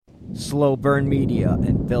Slow Burn Media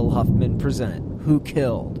and Bill Huffman present Who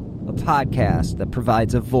Killed, a podcast that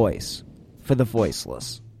provides a voice for the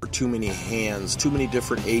voiceless. Too many hands, too many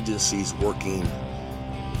different agencies working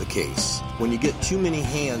the case. When you get too many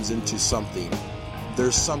hands into something,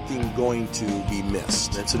 there's something going to be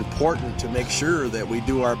missed. It's important to make sure that we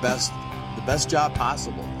do our best, the best job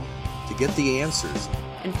possible to get the answers.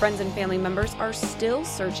 And friends and family members are still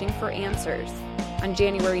searching for answers. On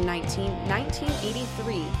January 19,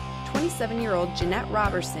 1983, 27-year-old Janette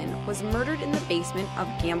Roberson was murdered in the basement of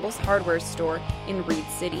Gamble's hardware store in Reed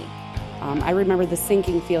City. I remember the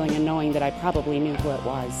sinking feeling and knowing that I probably knew who it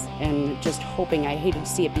was, and just hoping, I hated to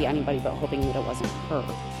see it be anybody, but hoping that it wasn't her.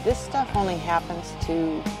 This stuff only happens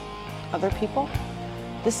to other people.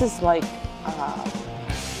 This is like,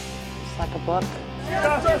 it's like a book.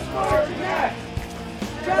 Justice for Janette!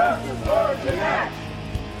 Justice for Janette!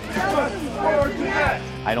 Justice for Janette!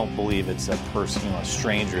 I don't believe it's a person, a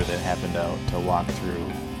stranger that happened to walk through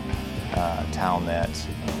town that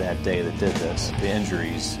day that did this. The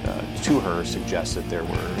injuries to her suggest that there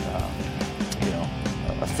were,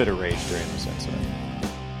 a fit of rage during this incident.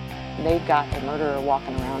 They've got a murderer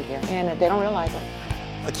walking around here, and they don't realize it.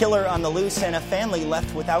 A killer on the loose and a family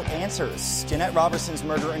left without answers. Janette Roberson's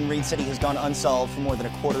murder in Reed City has gone unsolved for more than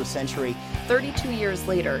a quarter century. 32 years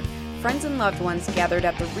later, friends and loved ones gathered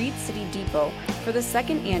at the Reed City Depot for the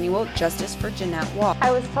second annual Justice for Janette Walk.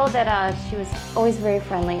 I was told that she was always very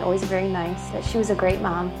friendly, always very nice, that she was a great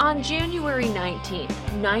mom. On January 19,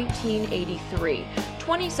 1983,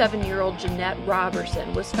 27-year-old Janette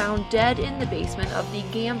Roberson was found dead in the basement of the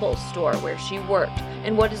Gamble store where she worked,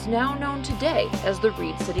 in what is now known today as the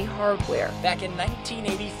Reed City Hardware. Back in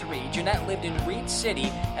 1983, Janette lived in Reed City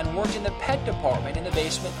and worked in the pet department in the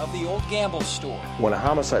basement of the old Gamble store. When a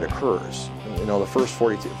homicide occurs, the first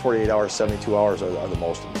 48 hours, 72 hours are the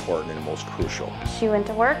most important and most crucial. She went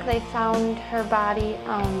to work. They found her body,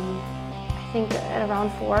 I think at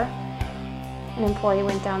around 4. An employee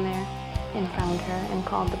went down there and found her and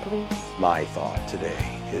called the police. My thought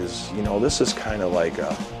today is, this is kind of like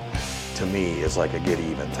to me, is like a get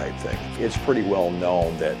even type thing. It's pretty well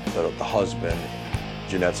known that the husband,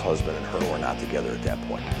 Janette's husband and her were not together at that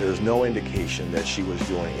point. There's no indication that she was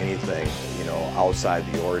doing anything, outside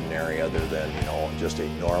the ordinary other than, just a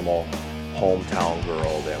normal hometown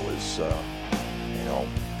girl that was,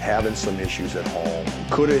 having some issues at home.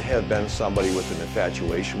 Could it have been somebody with an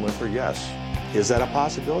infatuation with her? Yes. Is that a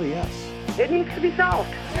possibility? Yes. It needs to be solved.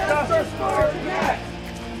 Justice for Janette!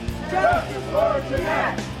 Justice for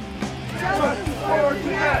Janette! Justice for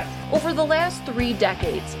Janette! Over the last 3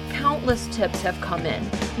 decades, countless tips have come in,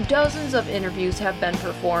 dozens of interviews have been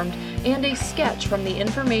performed, and a sketch from the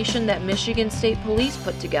information that Michigan State Police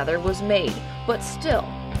put together was made, but still,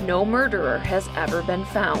 no murderer has ever been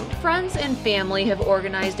found. Friends and family have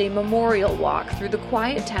organized a memorial walk through the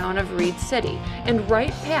quiet town of Reed City and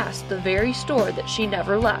right past the very store that she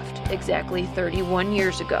never left, exactly 31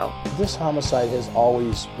 years ago. This homicide has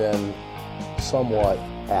always been somewhat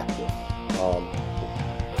active.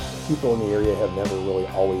 People in the area have never really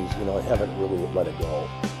always, haven't really let it go.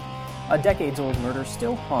 A decades-old murder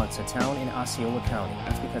still haunts a town in Osceola County.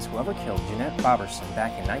 That's because whoever killed Janette Roberson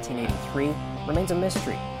back in 1983 remains a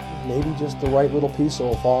mystery. Maybe just the right little piece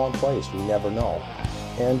will fall in place. We never know.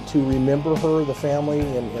 And to remember her, the family,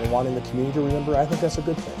 and wanting the community to remember, I think that's a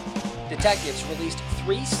good thing. Detectives released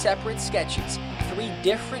 3 separate sketches, 3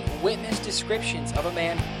 different witness descriptions of a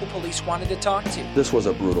man who police wanted to talk to. This was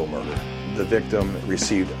a brutal murder. The victim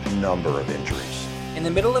received a number of injuries. In the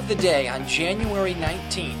middle of the day on January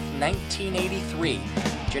 19, 1983,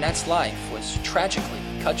 Janette's life was tragically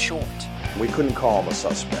cut short. We couldn't call him a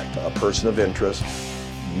suspect. A person of interest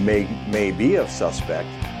may be a suspect,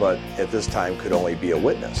 but at this time could only be a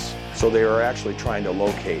witness. So they were actually trying to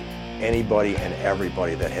locate anybody and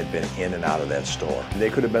everybody that had been in and out of that store. They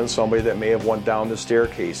could have been somebody that may have went down the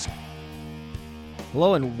staircase.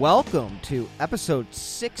 Hello and welcome to episode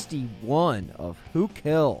 61 of Who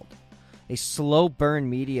Killed, a Slow Burn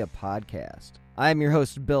Media podcast. I am your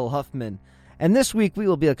host, Bill Huffman, and this week we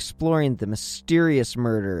will be exploring the mysterious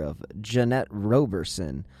murder of Janette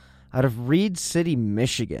Roberson out of Reed City,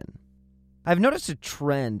 Michigan. I've noticed a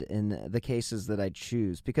trend in the cases that I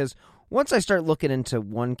choose, because once I start looking into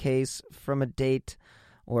one case from a date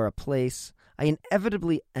or a place, I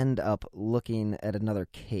inevitably end up looking at another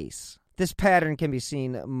case. This pattern can be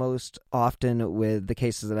seen most often with the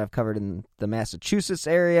cases that I've covered in the Massachusetts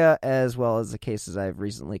area, as well as the cases I've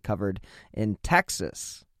recently covered in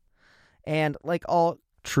Texas. And like all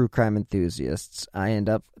true crime enthusiasts, I end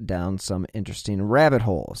up down some interesting rabbit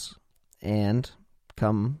holes. And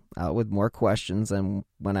come out with more questions than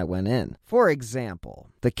when I went in. For example,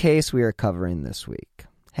 the case we are covering this week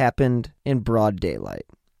happened in broad daylight,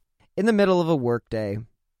 in the middle of a workday,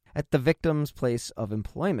 at the victim's place of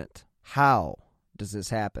employment. How does this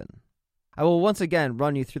happen? I will once again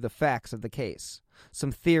run you through the facts of the case,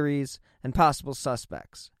 some theories, and possible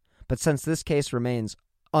suspects. But since this case remains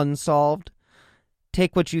unsolved,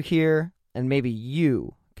 take what you hear, and maybe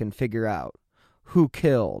you can figure out who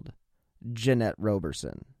killed Janette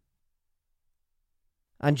Roberson.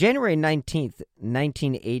 On January 19th,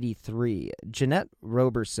 1983, Janette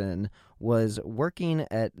Roberson was working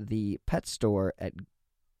at the pet store at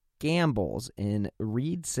Gamble's in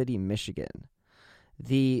Reed City, Michigan.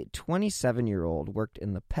 The 27-year-old worked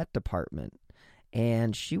in the pet department,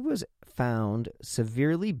 and she was found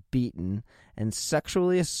severely beaten and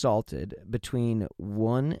sexually assaulted between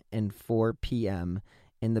 1 and 4 p.m.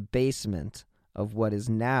 in the basement of what is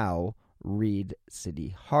now Reed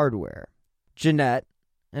City Hardware. Janette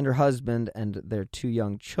and her husband and their 2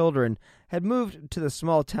 young children had moved to the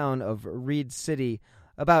small town of Reed City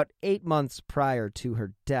about 8 months prior to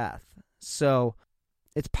her death. So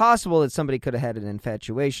it's possible that somebody could have had an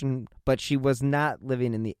infatuation, but she was not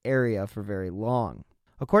living in the area for very long.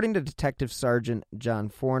 According to Detective Sergeant John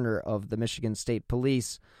Forner of the Michigan State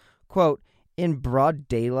Police, quote, in broad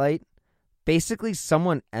daylight, basically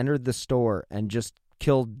someone entered the store and just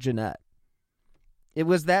killed Janette. It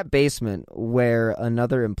was that basement where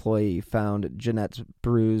another employee found Janette's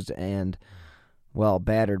bruised and,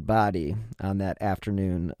 battered body on that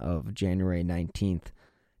afternoon of January 19th,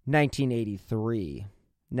 1983.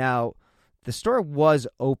 Now, the store was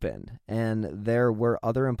open, and there were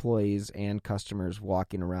other employees and customers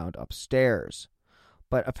walking around upstairs,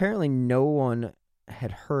 but apparently no one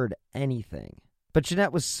had heard anything. But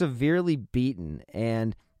Janette was severely beaten,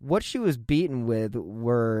 and what she was beaten with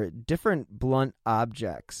were different blunt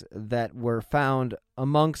objects that were found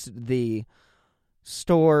amongst the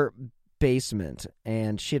store basement,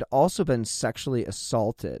 and she had also been sexually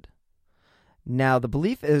assaulted. Now, the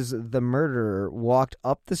belief is the murderer walked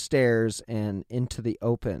up the stairs and into the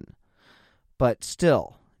open, but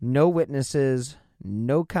still, no witnesses,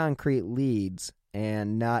 no concrete leads,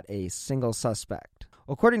 and not a single suspect.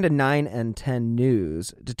 According to 9 and 10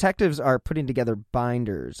 News, detectives are putting together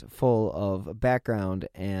binders full of background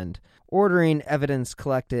and ordering evidence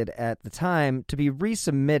collected at the time to be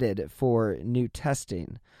resubmitted for new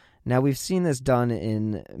testing. Now, we've seen this done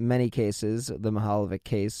in many cases, the Mihalovic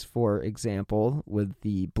case, for example, with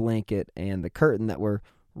the blanket and the curtain that were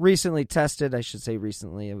recently tested. I should say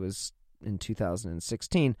recently, it was in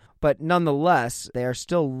 2016. But nonetheless, they are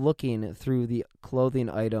still looking through the clothing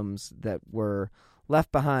items that were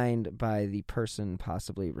left behind by the person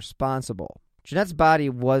possibly responsible. Janette's body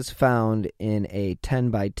was found in a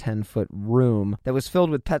 10 by 10 foot room that was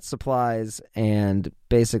filled with pet supplies and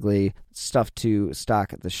basically stuff to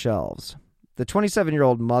stock at the shelves. The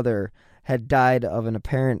 27-year-old mother had died of an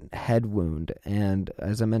apparent head wound, and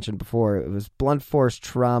as I mentioned before, it was blunt force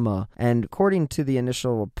trauma. And according to the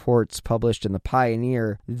initial reports published in the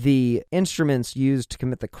Pioneer, the instruments used to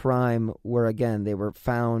commit the crime were, again, they were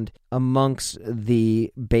found amongst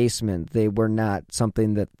the basement. They were not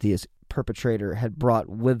something that the perpetrator had brought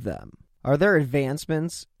with them. Are there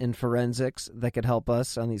advancements in forensics that could help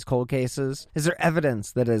us on these cold cases? Is there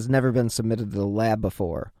evidence that has never been submitted to the lab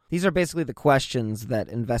before? These are basically the questions that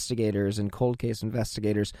investigators and cold case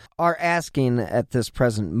investigators are asking at this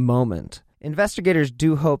present moment. Investigators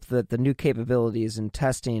do hope that the new capabilities in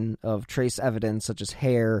testing of trace evidence such as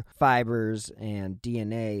hair, fibers, and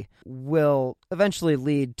DNA will eventually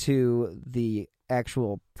lead to the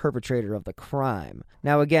actual perpetrator of the crime.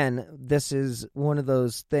 Now, again, this is one of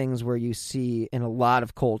those things where you see in a lot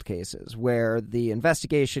of cold cases where the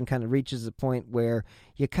investigation kind of reaches a point where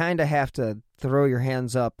you kind of have to throw your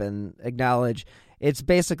hands up and acknowledge it's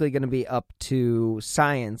basically going to be up to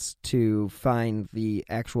science to find the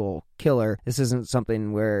actual killer. This isn't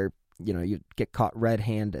something where, you get caught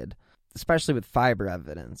red-handed, especially with fiber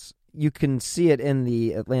evidence. You can see it in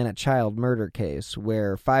the Atlanta child murder case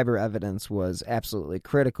where fiber evidence was absolutely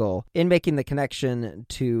critical in making the connection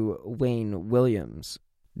to Wayne Williams.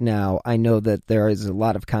 Now, I know that there is a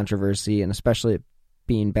lot of controversy, and especially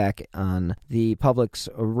being back on the public's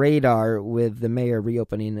radar with the mayor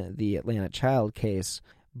reopening the Atlanta child case.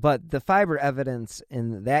 But the fiber evidence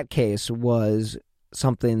in that case was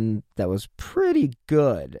something that was pretty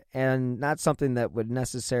good and not something that would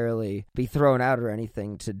necessarily be thrown out or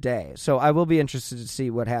anything today. So I will be interested to see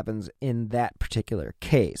what happens in that particular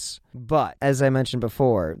case. But as I mentioned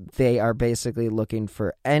before, they are basically looking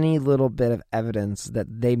for any little bit of evidence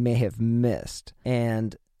that they may have missed.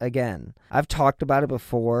 And again, I've talked about it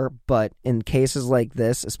before, but in cases like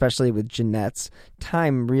this, especially with Janette's,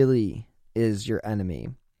 time really is your enemy.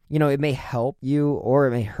 You know, it may help you or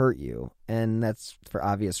it may hurt you, and that's for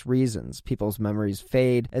obvious reasons. People's memories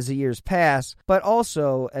fade as the years pass, but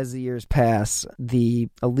also as the years pass, the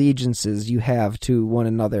allegiances you have to one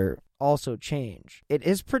another also change. It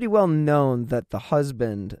is pretty well known that the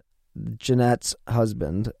husband, Janette's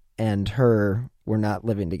husband, and her were not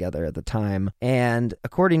living together at the time. And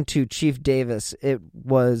according to Chief Davis, it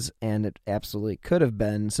was, and it absolutely could have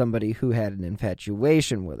been, somebody who had an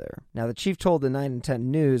infatuation with her. Now, the chief told the 9 and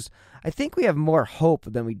 10 News, I think we have more hope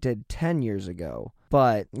than we did 10 years ago.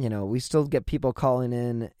 But, you know, we still get people calling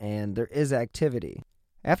in, and there is activity.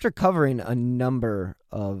 After covering a number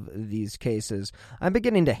of these cases, I'm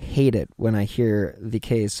beginning to hate it when I hear the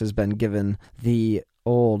case has been given the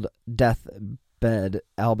old deathbed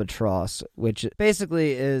albatross, which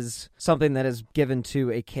basically is something that is given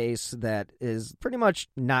to a case that is pretty much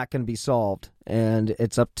not going to be solved, and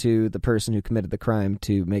it's up to the person who committed the crime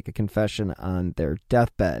to make a confession on their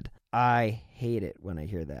deathbed. I hate it when I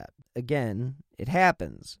hear that. Again, it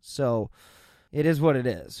happens, so it is what it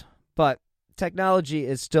is. But technology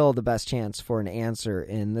is still the best chance for an answer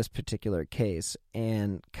in this particular case,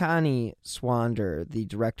 and Connie Swander, the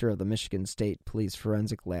director of the Michigan State Police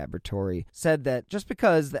Forensic Laboratory, said that just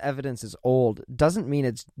because the evidence is old doesn't mean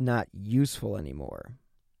it's not useful anymore.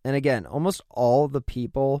 And again, almost all the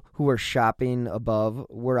people who were shopping above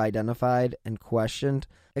were identified and questioned,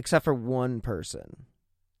 except for one person.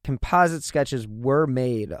 Composite sketches were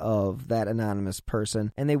made of that anonymous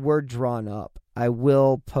person, and they were drawn up. I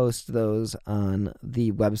will post those on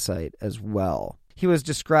the website as well. He was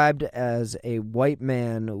described as a white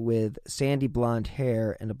man with sandy blonde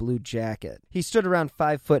hair and a blue jacket. He stood around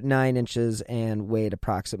 5'9" and weighed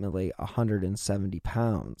approximately 170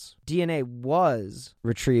 pounds. DNA was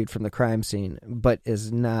retrieved from the crime scene, but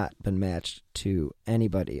has not been matched to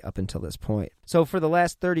anybody up until this point. So for the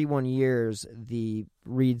last 31 years, the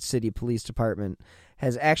Reed City Police Department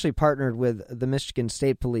has actually partnered with the Michigan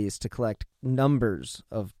State Police to collect numbers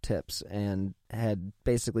of tips and had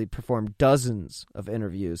basically performed dozens of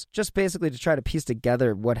interviews, just basically to try to piece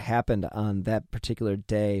together what happened on that particular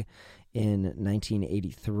day in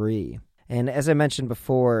 1983. And as I mentioned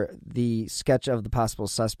before, the sketch of the possible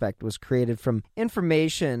suspect was created from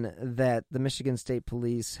information that the Michigan State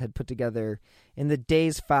Police had put together in the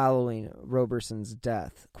days following Roberson's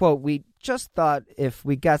death. Quote, we just thought if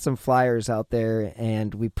we got some flyers out there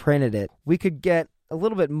and we printed it, we could get a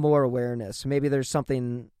little bit more awareness. Maybe there's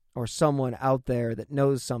something or someone out there that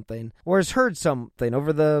knows something or has heard something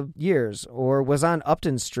over the years or was on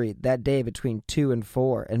Upton Street that day between 2 and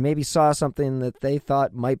 4 and maybe saw something that they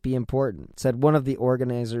thought might be important, said one of the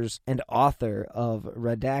organizers and author of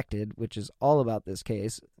Redacted, which is all about this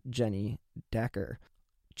case, Jenny Decker.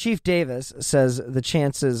 Chief Davis says the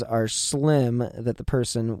chances are slim that the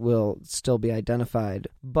person will still be identified,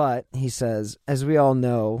 but he says, as we all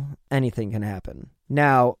know, anything can happen.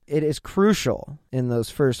 Now, it is crucial in those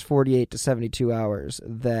first 48 to 72 hours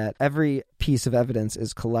that every piece of evidence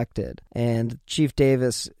is collected, and Chief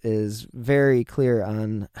Davis is very clear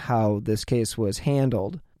on how this case was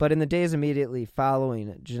handled. But in the days immediately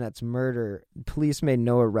following Janette's murder, police made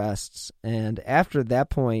no arrests, and after that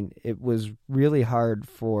point, it was really hard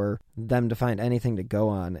for them to find anything to go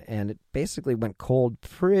on, and it basically went cold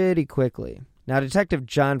pretty quickly. Now, Detective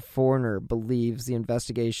John Forner believes the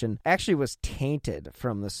investigation actually was tainted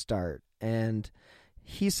from the start, and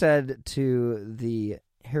he said to the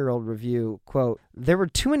Herald Review, quote, there were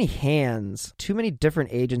too many hands, too many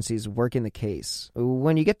different agencies working the case.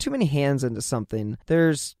 When you get too many hands into something,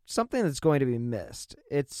 there's something that's going to be missed.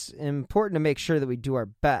 It's important to make sure that we do our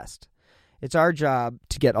best. It's our job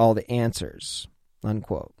to get all the answers.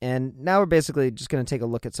 Unquote. And now we're basically just going to take a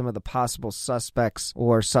look at some of the possible suspects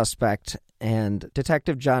or suspect. And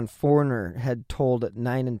Detective John Forner had told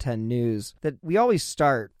 9 and 10 News that we always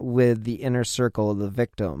start with the inner circle of the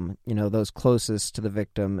victim, you know, those closest to the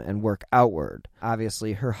victim, and work outward.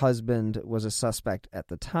 Obviously, her husband was a suspect at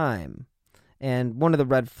the time. And one of the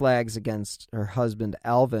red flags against her husband,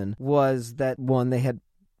 Alvin, was that, one, they had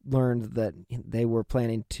learned that they were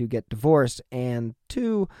planning to get divorced, and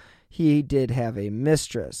 2, he did have a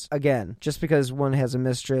mistress. Again, just because one has a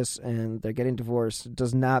mistress and they're getting divorced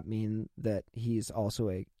does not mean that he's also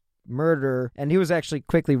a murderer, and he was actually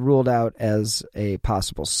quickly ruled out as a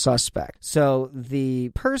possible suspect. So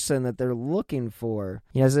the person that they're looking for,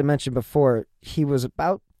 you know, as I mentioned before, he was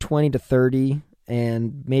about 20 to 30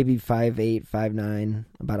 and maybe 5'8", 5'9",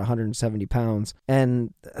 about 170 pounds,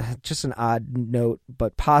 and just an odd note,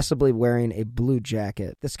 but possibly wearing a blue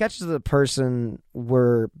jacket. The sketches of the person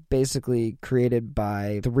were basically created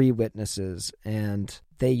by 3 witnesses, and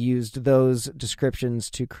they used those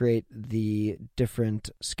descriptions to create the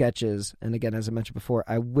different sketches. And again, as I mentioned before,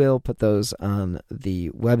 I will put those on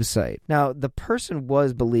the website. Now, the person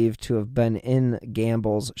was believed to have been in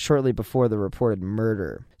Gamble's shortly before the reported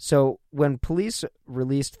murder. So when police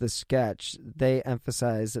released the sketch, they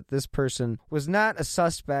emphasized that this person was not a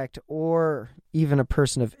suspect or even a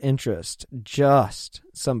person of interest, just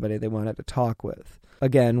somebody they wanted to talk with.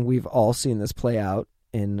 Again, we've all seen this play out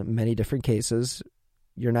in many different cases.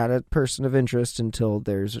 You're not a person of interest until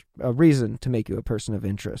there's a reason to make you a person of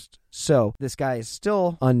interest. So this guy is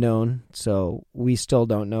still unknown, so we still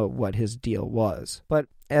don't know what his deal was. But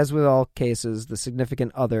as with all cases, the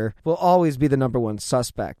significant other will always be the number one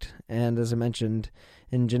suspect. And as I mentioned,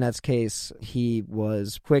 in Janette's case, he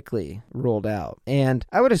was quickly ruled out. And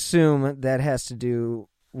I would assume that has to do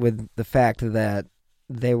with the fact that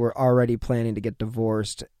they were already planning to get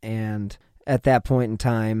divorced, and at that point in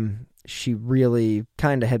time, she really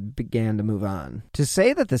kind of had began to move on. To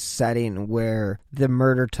say that the setting where the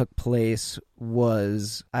murder took place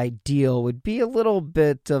was ideal would be a little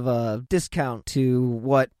bit of a discount to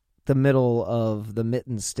what the middle of the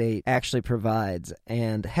Mitten State actually provides.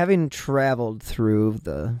 And having traveled through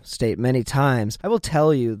the state many times, I will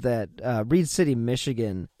tell you that Reed City,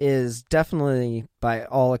 Michigan is definitely, by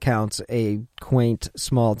all accounts, a quaint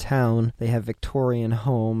small town. They have Victorian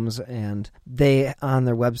homes, and they, on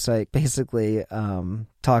their website, basically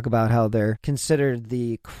talk about how they're considered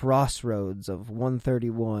the crossroads of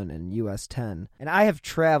 131 and US 10. And I have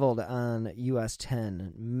traveled on US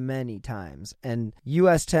 10 many times, and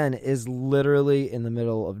US 10 is literally in the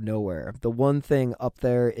middle of nowhere. The one thing up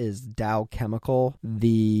there is Dow Chemical.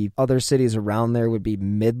 The other cities around there would be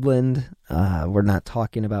Midland. We're not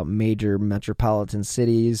talking about major metropolitan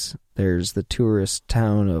cities. There's the tourist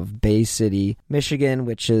town of Bay City, Michigan,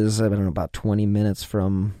 which is, I don't know, about 20 minutes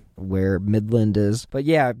from where Midland is. But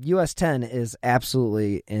yeah, US 10 is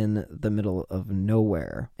absolutely in the middle of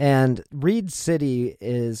nowhere. And Reed City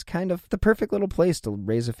is kind of the perfect little place to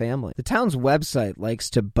raise a family. The town's website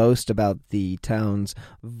likes to boast about the town's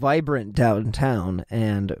vibrant downtown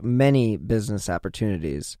and many business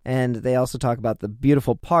opportunities. And they also talk about the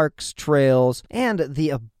beautiful parks, trails, and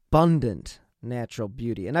the abundant natural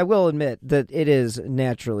beauty. And I will admit that it is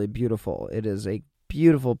naturally beautiful. It is a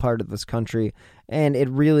beautiful part of this country, and it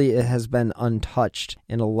really has been untouched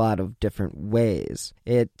in a lot of different ways.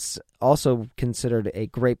 It's also considered a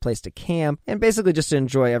great place to camp and basically just to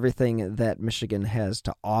enjoy everything that Michigan has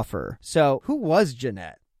to offer. So, who was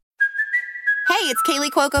Janette? Hey, it's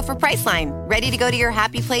Kaylee Cuoco for Priceline. Ready to go to your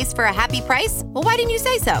happy place for a happy price? Well, why didn't you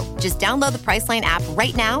say so? Just download the Priceline app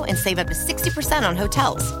right now and save up to 60% on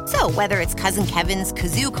hotels. So whether it's Cousin Kevin's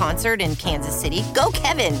Kazoo Concert in Kansas City, go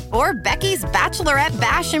Kevin, or Becky's Bachelorette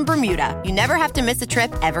Bash in Bermuda, you never have to miss a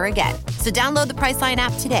trip ever again. So download the Priceline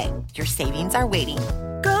app today. Your savings are waiting.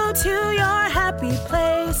 Go to your happy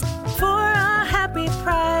place for a happy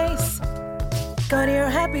price. Go to your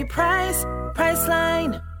happy price,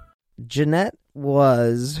 Priceline. Janette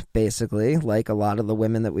was basically, like a lot of the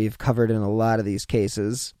women that we've covered in a lot of these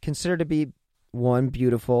cases, considered to be, 1,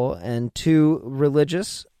 beautiful, and 2,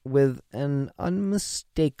 religious, with an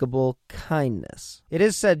unmistakable kindness. It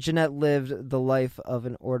is said Janette lived the life of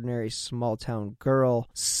an ordinary small-town girl,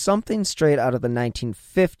 something straight out of the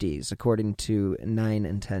 1950s, according to 9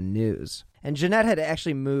 and 10 News. And Janette had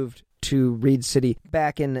actually moved to Reed City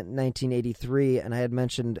back in 1983, and I had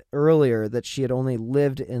mentioned earlier that she had only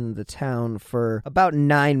lived in the town for about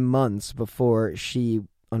 9 months before she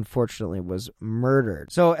unfortunately was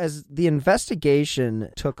murdered. So as the investigation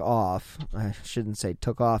took off, I shouldn't say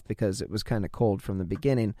took off because it was kind of cold from the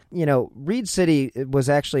beginning, Reed City was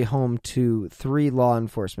actually home to 3 law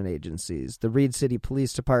enforcement agencies: the Reed City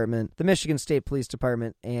Police Department, the Michigan State Police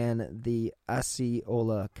Department, and the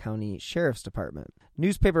Osceola County Sheriff's Department.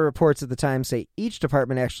 Newspaper reports at the time say each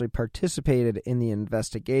department actually participated in the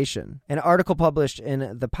investigation. An article published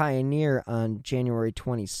in The Pioneer on January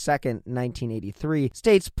 22nd, 1983,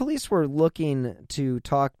 states police were looking to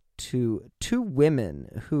talk to 2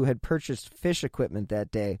 women who had purchased fish equipment that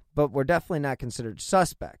day, but were definitely not considered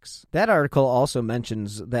suspects. That article also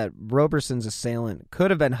mentions that Roberson's assailant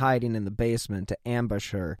could have been hiding in the basement to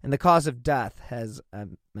ambush her, and the cause of death, as I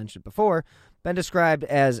mentioned before, been described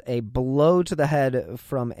as a blow to the head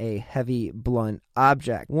from a heavy, blunt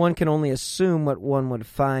object. One can only assume what one would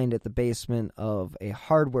find at the basement of a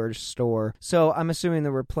hardware store, so I'm assuming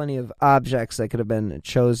there were plenty of objects that could have been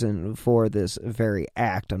chosen for this very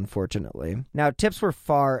act, unfortunately. Now, tips were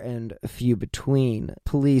far and few between.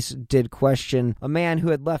 Police did question a man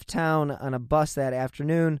who had left town on a bus that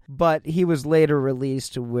afternoon, but he was later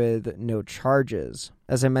released with no charges.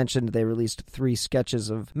 As I mentioned, they released 3 sketches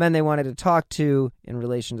of men they wanted to talk to in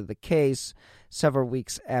relation to the case several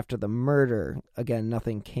weeks after the murder. Again,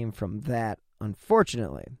 nothing came from that,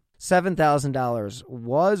 unfortunately. $7,000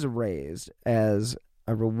 was raised as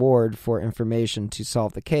a reward for information to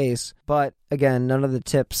solve the case, but again, none of the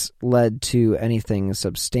tips led to anything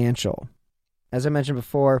substantial. As I mentioned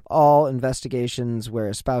before, all investigations where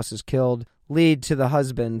a spouse is killed lead to the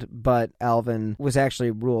husband, but Alvin was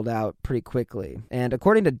actually ruled out pretty quickly. And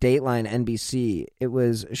according to Dateline NBC, it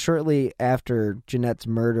was shortly after Janette's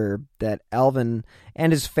murder that Alvin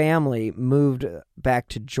and his family moved back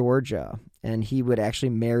to Georgia, and he would actually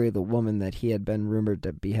marry the woman that he had been rumored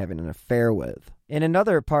to be having an affair with. In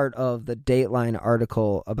another part of the Dateline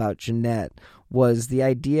article about Janette was the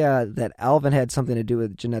idea that Alvin had something to do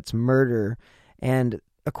with Janette's murder, and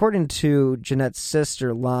according to Janette's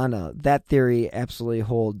sister, Lana, that theory absolutely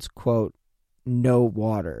holds, quote, no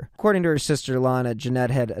water. According to her sister, Lana,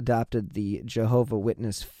 Janette had adopted the Jehovah's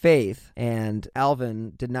Witness faith, and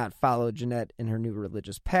Alvin did not follow Janette in her new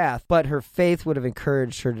religious path, but her faith would have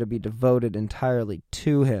encouraged her to be devoted entirely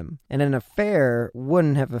to him. And an affair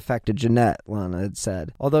wouldn't have affected Janette, Lana had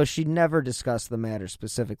said, although she never discussed the matter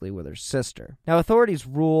specifically with her sister. Now, authorities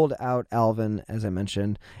ruled out Alvin, as I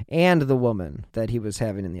mentioned, and the woman that he was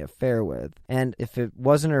having the affair with. And if it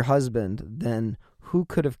wasn't her husband, then who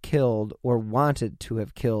could have killed or wanted to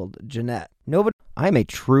have killed Janette? Nobody. I'm a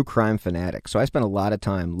true crime fanatic, so I spend a lot of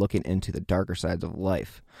time looking into the darker sides of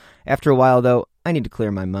life. After a while, though, I need to clear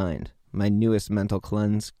my mind. My newest mental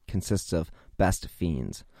cleanse consists of Best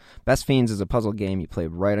Fiends. Best Fiends is a puzzle game you play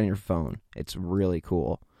right on your phone. It's really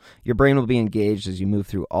cool. Your brain will be engaged as you move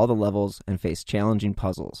through all the levels and face challenging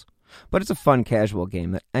puzzles. But it's a fun, casual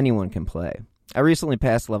game that anyone can play. I recently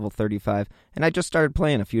passed level 35, and I just started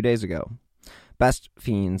playing a few days ago. Best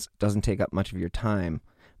Fiends doesn't take up much of your time,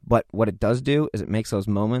 but what it does do is it makes those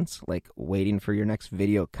moments, like waiting for your next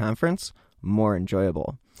video conference, more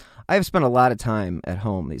enjoyable. I've spent a lot of time at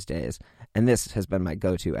home these days, and this has been my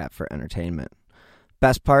go-to app for entertainment.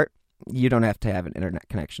 Best part, you don't have to have an internet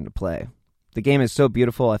connection to play. The game is so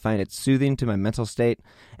beautiful, I find it soothing to my mental state,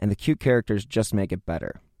 and the cute characters just make it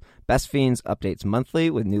better. Best Fiends updates monthly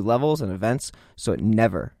with new levels and events, so it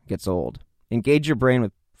never gets old. Engage your brain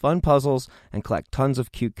with fun puzzles, and collect tons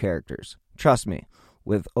of cute characters. Trust me,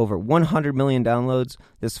 with over 100 million downloads,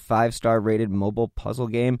 this 5-star rated mobile puzzle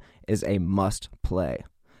game is a must-play.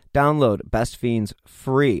 Download Best Fiends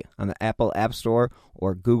free on the Apple App Store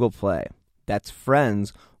or Google Play. That's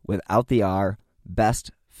friends without the R, Best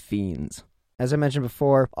Fiends. As I mentioned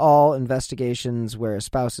before, all investigations where a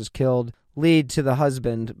spouse is killed lead to the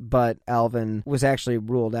husband, but Alvin was actually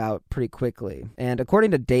ruled out pretty quickly. And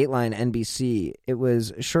according to Dateline NBC, it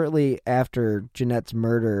was shortly after Janette's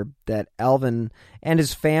murder that Alvin and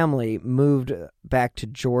his family moved back to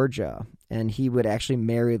Georgia, and he would actually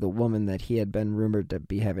marry the woman that he had been rumored to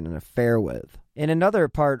be having an affair with. In another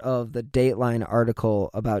part of the Dateline article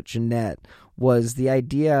about Janette was the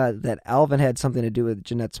idea that Alvin had something to do with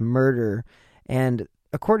Janette's murder, and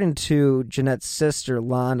according to Janette's sister,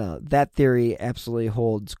 Lana, that theory absolutely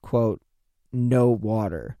holds, quote, no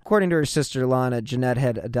water. According to her sister, Lana, Janette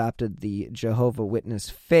had adopted the Jehovah's Witness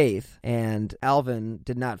faith, and Alvin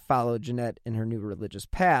did not follow Janette in her new religious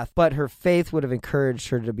path, but her faith would have encouraged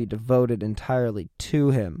her to be devoted entirely to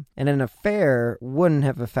him. And an affair wouldn't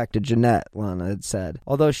have affected Janette, Lana had said,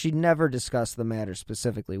 although she never discussed the matter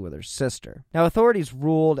specifically with her sister. Now, authorities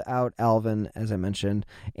ruled out Alvin, as I mentioned,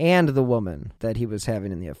 and the woman that he was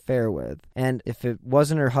having the affair with. And if it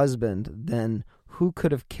wasn't her husband, then who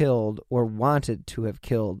could have killed or wanted to have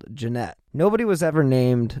killed Janette? Nobody was ever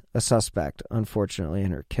named a suspect, unfortunately,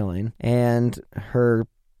 in her killing, and her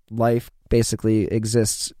life basically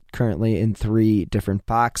exists currently in 3 different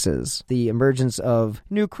boxes. The emergence of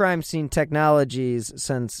new crime scene technologies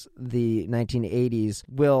since the 1980s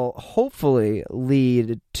will hopefully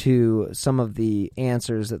lead to some of the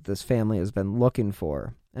answers that this family has been looking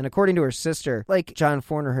for. And according to her sister, like John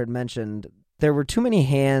Forner had mentioned, there were too many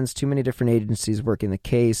hands, too many different agencies working the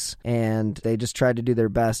case, and they just tried to do their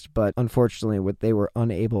best, but unfortunately they were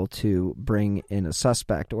unable to bring in a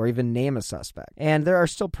suspect or even name a suspect. And there are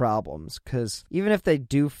still problems, because even if they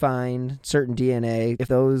do find certain DNA, if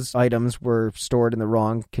those items were stored in the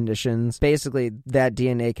wrong conditions, basically that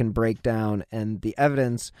DNA can break down and the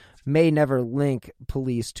evidence may never link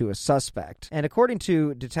police to a suspect. And according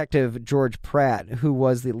to Detective George Pratt, who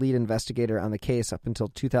was the lead investigator on the case up until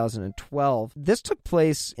 2012, this took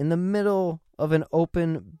place in the middle of an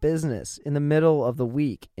open business, in the middle of the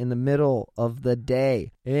week, in the middle of the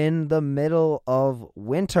day, in the middle of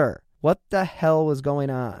winter. What the hell was going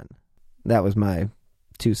on? That was my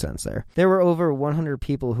 2 cents there. There were over 100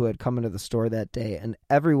 people who had come into the store that day, and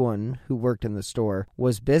everyone who worked in the store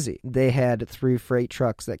was busy. They had 3 freight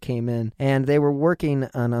trucks that came in, and they were working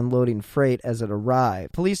on unloading freight as it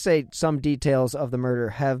arrived. Police say some details of the murder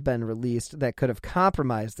have been released that could have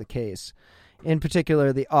compromised the case. In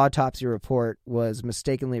particular, the autopsy report was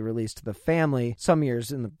mistakenly released to the family some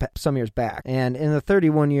years back. And in the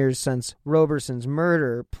 31 years since Roberson's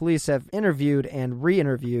murder, police have interviewed and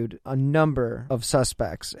re-interviewed a number of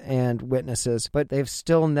suspects and witnesses, but they've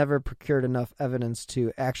still never procured enough evidence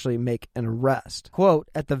to actually make an arrest. Quote,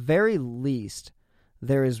 at the very least,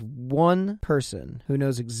 there is one person who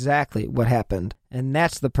knows exactly what happened, and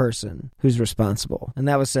that's the person who's responsible. And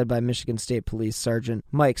that was said by Michigan State Police Sergeant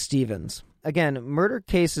Mike Stevens. Again, murder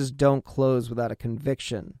cases don't close without a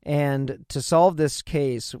conviction. And to solve this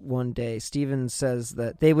case one day, Stevens says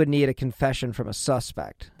that they would need a confession from a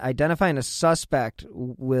suspect. Identifying a suspect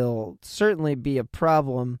will certainly be a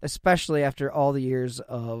problem, especially after all the years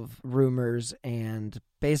of rumors and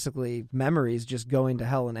basically memories just going to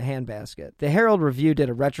hell in a handbasket. The Herald Review did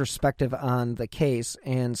a retrospective on the case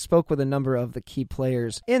and spoke with a number of the key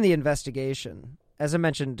players in the investigation. As I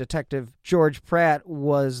mentioned, Detective George Pratt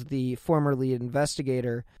was the former lead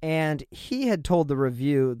investigator, and he had told the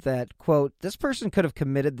Review that, quote, this person could have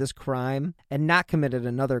committed this crime and not committed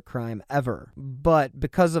another crime ever. But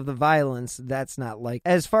because of the violence, that's not like.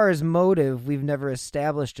 As far as motive, we've never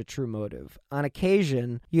established a true motive. On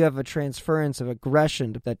occasion, you have a transference of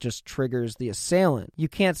aggression that just triggers the assailant. You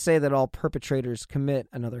can't say that all perpetrators commit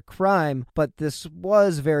another crime, but this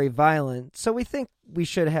was very violent, so we think we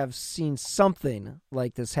should have seen something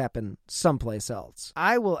like this happen someplace else.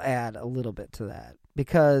 I will add a little bit to that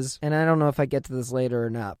because, and I don't know if I get to this later or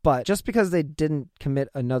not, but just because they didn't commit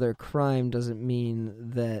another crime doesn't mean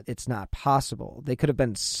that it's not possible. They could have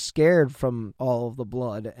been scared from all of the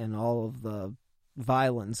blood and all of the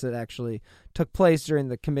violence that actually took place during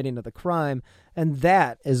the committing of the crime, and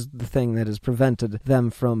that is the thing that has prevented them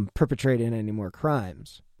from perpetrating any more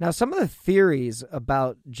crimes. Now, some of the theories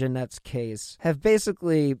about Janette's case have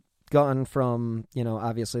basically gone from,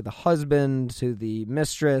 obviously the husband to the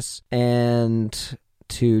mistress and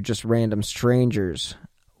to just random strangers.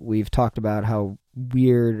 We've talked about how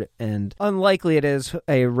weird and unlikely it is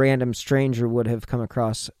a random stranger would have come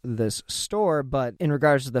across this store, but in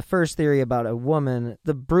regards to the first theory about a woman,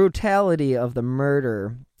 the brutality of the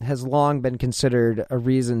murder has long been considered a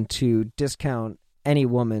reason to discount any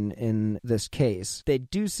woman in this case. They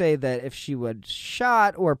do say that if she was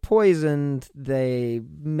shot or poisoned, they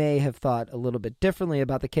may have thought a little bit differently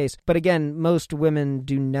about the case. But again, most women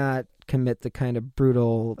do not commit the kind of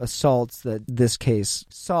brutal assaults that this case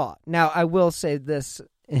saw. Now, I will say this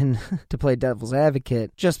to play devil's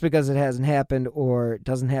advocate, just because it hasn't happened or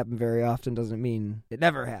doesn't happen very often doesn't mean it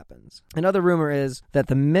never happens. Another rumor is that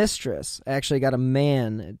the mistress actually got a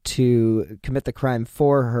man to commit the crime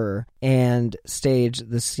for her and stage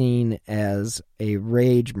the scene as a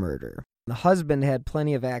rage murder. The husband had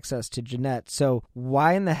plenty of access to Janette, so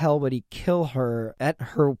why in the hell would he kill her at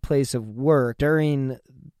her place of work during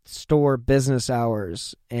store business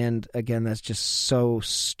hours? And again, that's just so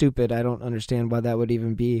stupid. I don't understand why that would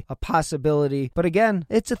even be a possibility. But again,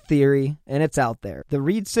 it's a theory and it's out there. The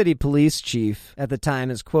Reed City police chief at the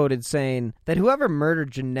time is quoted saying that whoever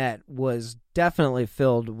murdered Janette was definitely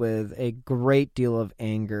filled with a great deal of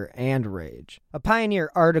anger and rage. A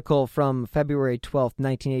Pioneer article from February 12,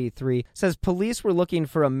 1983 says police were looking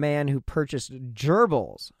for a man who purchased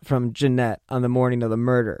gerbils from Janette on the morning of the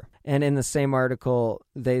murder. And in the same article,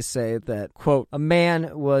 they say that, quote, a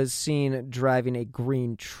man was seen driving a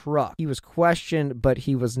green truck. He was questioned, but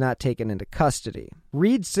he was not taken into custody.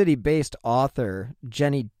 Reed City-based author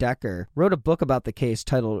Jenny Decker wrote a book about the case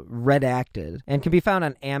titled Redacted and can be found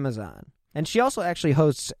on Amazon. And she also actually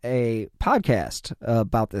hosts a podcast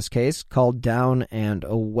about this case called Down and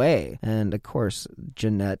Away. And, of course,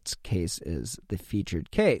 Janette's case is the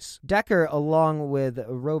featured case. Decker, along with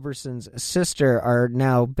Roberson's sister, are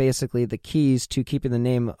now basically the keys to keeping the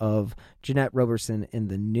name of Janette Roberson in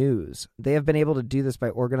the news. They have been able to do this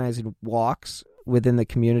by organizing walks within the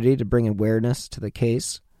community to bring awareness to the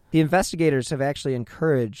case. The investigators have actually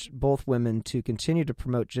encouraged both women to continue to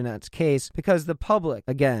promote Janette's case because the public,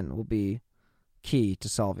 again, will be key to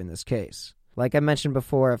solving this case. Like I mentioned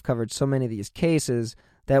before, I've covered so many of these cases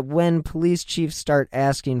that when police chiefs start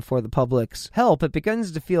asking for the public's help, it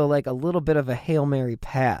begins to feel like a little bit of a Hail Mary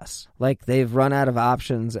pass, like they've run out of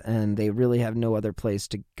options and they really have no other place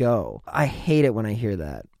to go. I hate it when I hear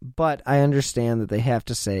that, but I understand that they have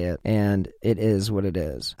to say it, and it is what it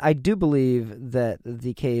is. I do believe that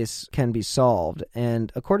the case can be solved,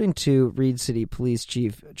 and according to Reed City Police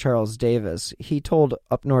Chief Charles Davis, he told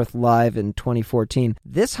Up North Live in 2014,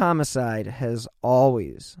 this homicide has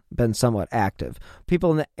always been somewhat active.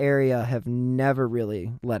 People in the area have never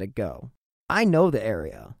really let it go. I know the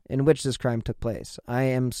area in which this crime took place. I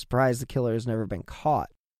am surprised the killer has never been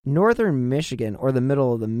caught. Northern Michigan, or the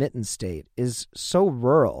middle of the Mitten State, is so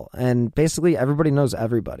rural, and basically everybody knows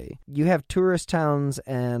everybody. You have tourist towns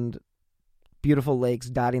and beautiful lakes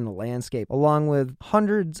dotting the landscape, along with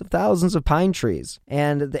hundreds of thousands of pine trees.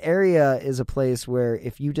 And the area is a place where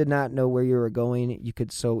if you did not know where you were going, you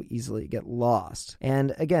could so easily get lost.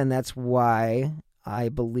 And again, that's why I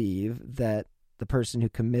believe that the person who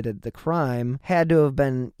committed the crime had to have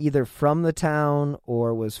been either from the town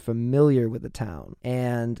or was familiar with the town.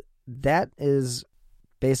 And that is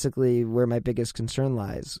basically where my biggest concern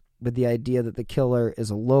lies, with the idea that the killer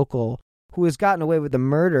is a local who has gotten away with the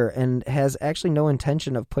murder and has actually no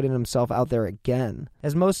intention of putting himself out there again.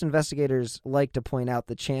 As most investigators like to point out,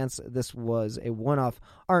 the chance this was a one-off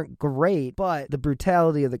aren't great, but the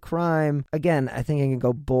brutality of the crime, again, I think it can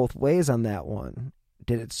go both ways on that one.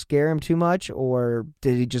 Did it scare him too much, or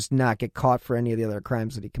did he just not get caught for any of the other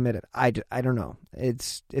crimes that he committed? I don't know.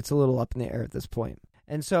 It's a little up in the air at this point.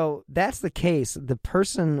 And so that's the case. The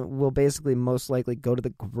person will basically most likely go to the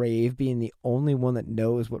grave being the only one that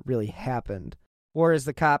knows what really happened. Or as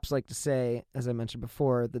the cops like to say, as I mentioned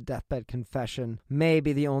before, the deathbed confession may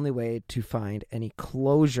be the only way to find any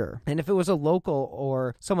closure. And if it was a local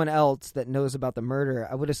or someone else that knows about the murder,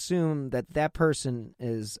 I would assume that that person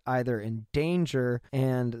is either in danger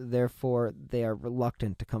and therefore they are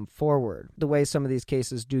reluctant to come forward. The way some of these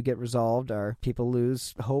cases do get resolved are people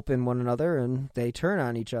lose hope in one another and they turn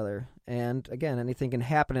on each other. And again, anything can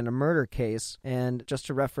happen in a murder case. And just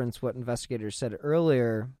to reference what investigators said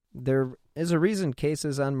earlier, there is a reason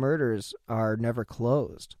cases on murders are never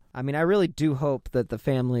closed. I mean, I really do hope that the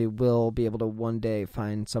family will be able to one day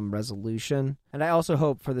find some resolution. And I also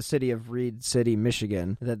hope for the city of Reed City,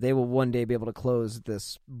 Michigan, that they will one day be able to close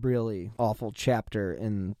this really awful chapter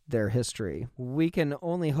in their history. We can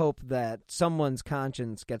only hope that someone's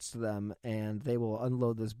conscience gets to them and they will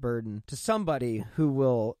unload this burden to somebody who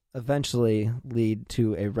will eventually lead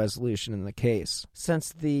to a resolution in the case.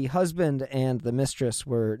 Since the husband and the mistress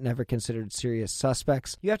were never considered serious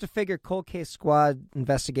suspects, you have to figure cold case squad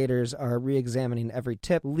investigators are re-examining every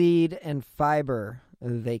tip, lead, and fiber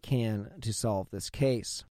they can to solve this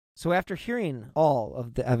case. So after hearing all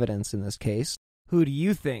of the evidence in this case, who do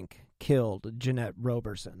you think killed Janette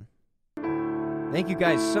Roberson? Thank you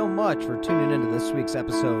guys so much for tuning into this week's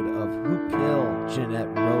episode of Who Killed Janette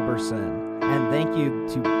Roberson. And thank you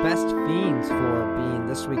to Best Fiends for being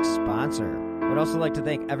this week's sponsor. I would also like to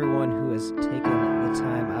thank everyone who has taken the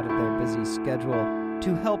time out of their busy schedule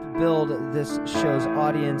to help build this show's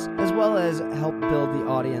audience, as well as help build the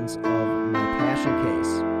audience of My Passion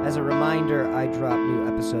Case. As a reminder, I drop new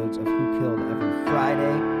episodes of Who Killed every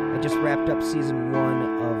Friday. I just wrapped up season 1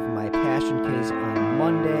 of My Passion Case on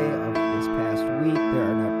Monday of this past week. There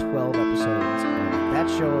are now 12 episodes of that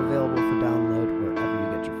show available for download wherever you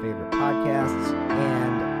get your favorite podcasts.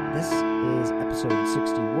 And this is episode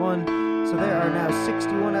 61. So there are now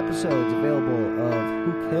 61 episodes available of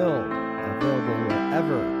Who Killed, available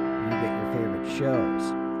wherever you get your favorite shows.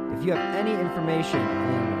 If you have any information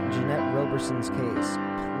in Janette Roberson's case,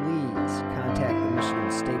 please contact the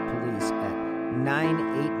Michigan State Police at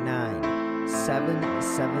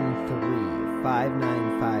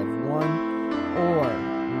 989-773-5951 or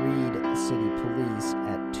Reed City Police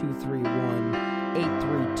at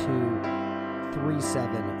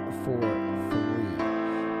 231-832-3743.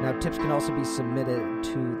 Now, tips can also be submitted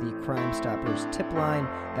to the Crime Stoppers tip line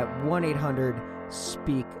at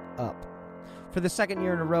 1-800-SPEAK-UP. For the second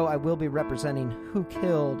year in a row, I will be representing Who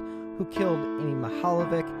Killed Amy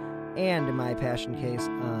Mahalovic and in My Passion Case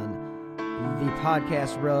on the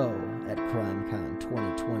Podcast Row at CrimeCon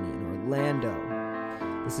 2020 in Orlando.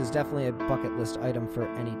 This is definitely a bucket list item for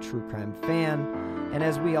any true crime fan, and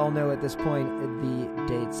as we all know at this point, the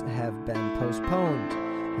dates have been postponed.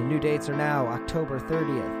 The new dates are now October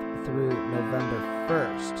 30th through November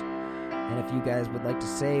 1st. And if you guys would like to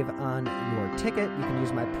save on your ticket, you can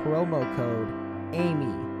use my promo code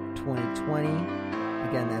AMY2020.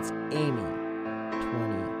 Again, that's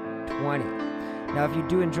AMY2020. Now, if you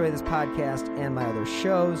do enjoy this podcast and my other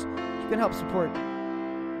shows, you can help support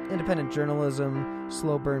independent journalism,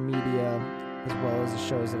 Slow Burn Media, as well as the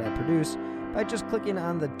shows that I produce, by just clicking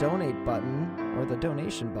on the donate button or the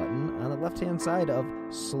donation button on the left-hand side of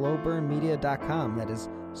slowburnmedia.com. That is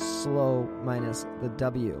slow minus the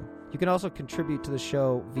W. You can also contribute to the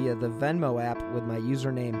show via the Venmo app with my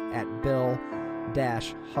username at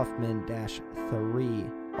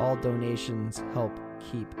Bill-Huffman-3. All donations help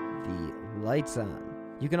keep the lights on.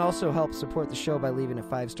 You can also help support the show by leaving a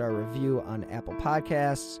 5-star review on Apple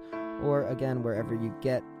Podcasts or, again, wherever you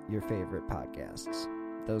get your favorite podcasts.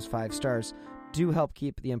 Those 5 stars do help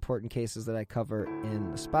keep the important cases that I cover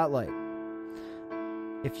in the spotlight.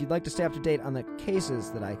 If you'd like to stay up to date on the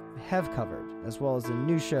cases that I have covered, as well as the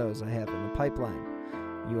new shows I have in the pipeline,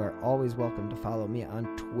 you are always welcome to follow me on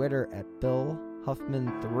Twitter at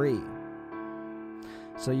BillHuffman3.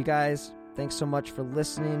 So you guys, thanks so much for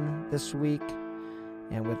listening this week.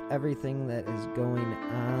 And with everything that is going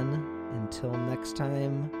on, until next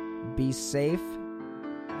time, be safe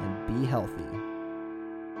and be healthy.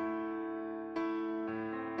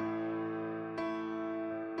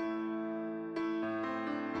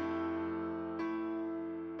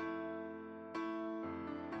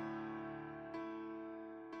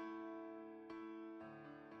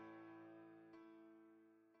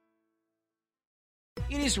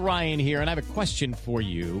 It is Ryan here, and I have a question for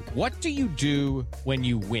you. What do you do when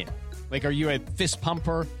you win? Like, are you a fist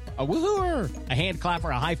pumper, a woo-hooer, a hand clapper,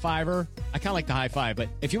 a high fiver? I kind of like the high five, but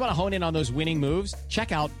if you want to hone in on those winning moves,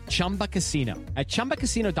 check out Chumba Casino. At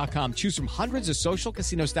ChumbaCasino.com, choose from hundreds of social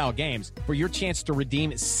casino-style games for your chance to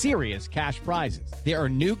redeem serious cash prizes. There are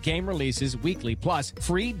new game releases weekly, plus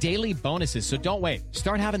free daily bonuses, so don't wait.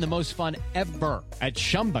 Start having the most fun ever at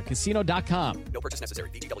ChumbaCasino.com. No purchase necessary.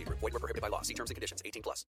 VGW. Void where prohibited by law. See terms and conditions.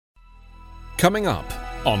 18+. Coming up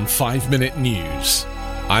on 5 Minute News,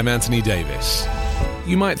 I'm Anthony Davis.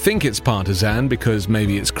 You might think it's partisan because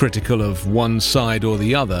maybe it's critical of one side or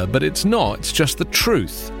the other, but it's not. It's just the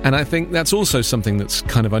truth. And I think that's also something that's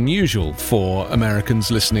kind of unusual for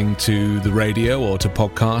Americans listening to the radio or to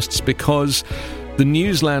podcasts, because the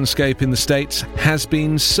news landscape in the States has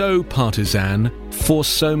been so partisan for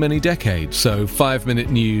so many decades. So 5 Minute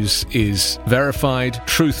News is verified,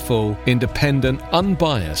 truthful, independent,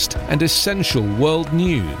 unbiased, and essential world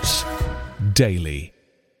news daily.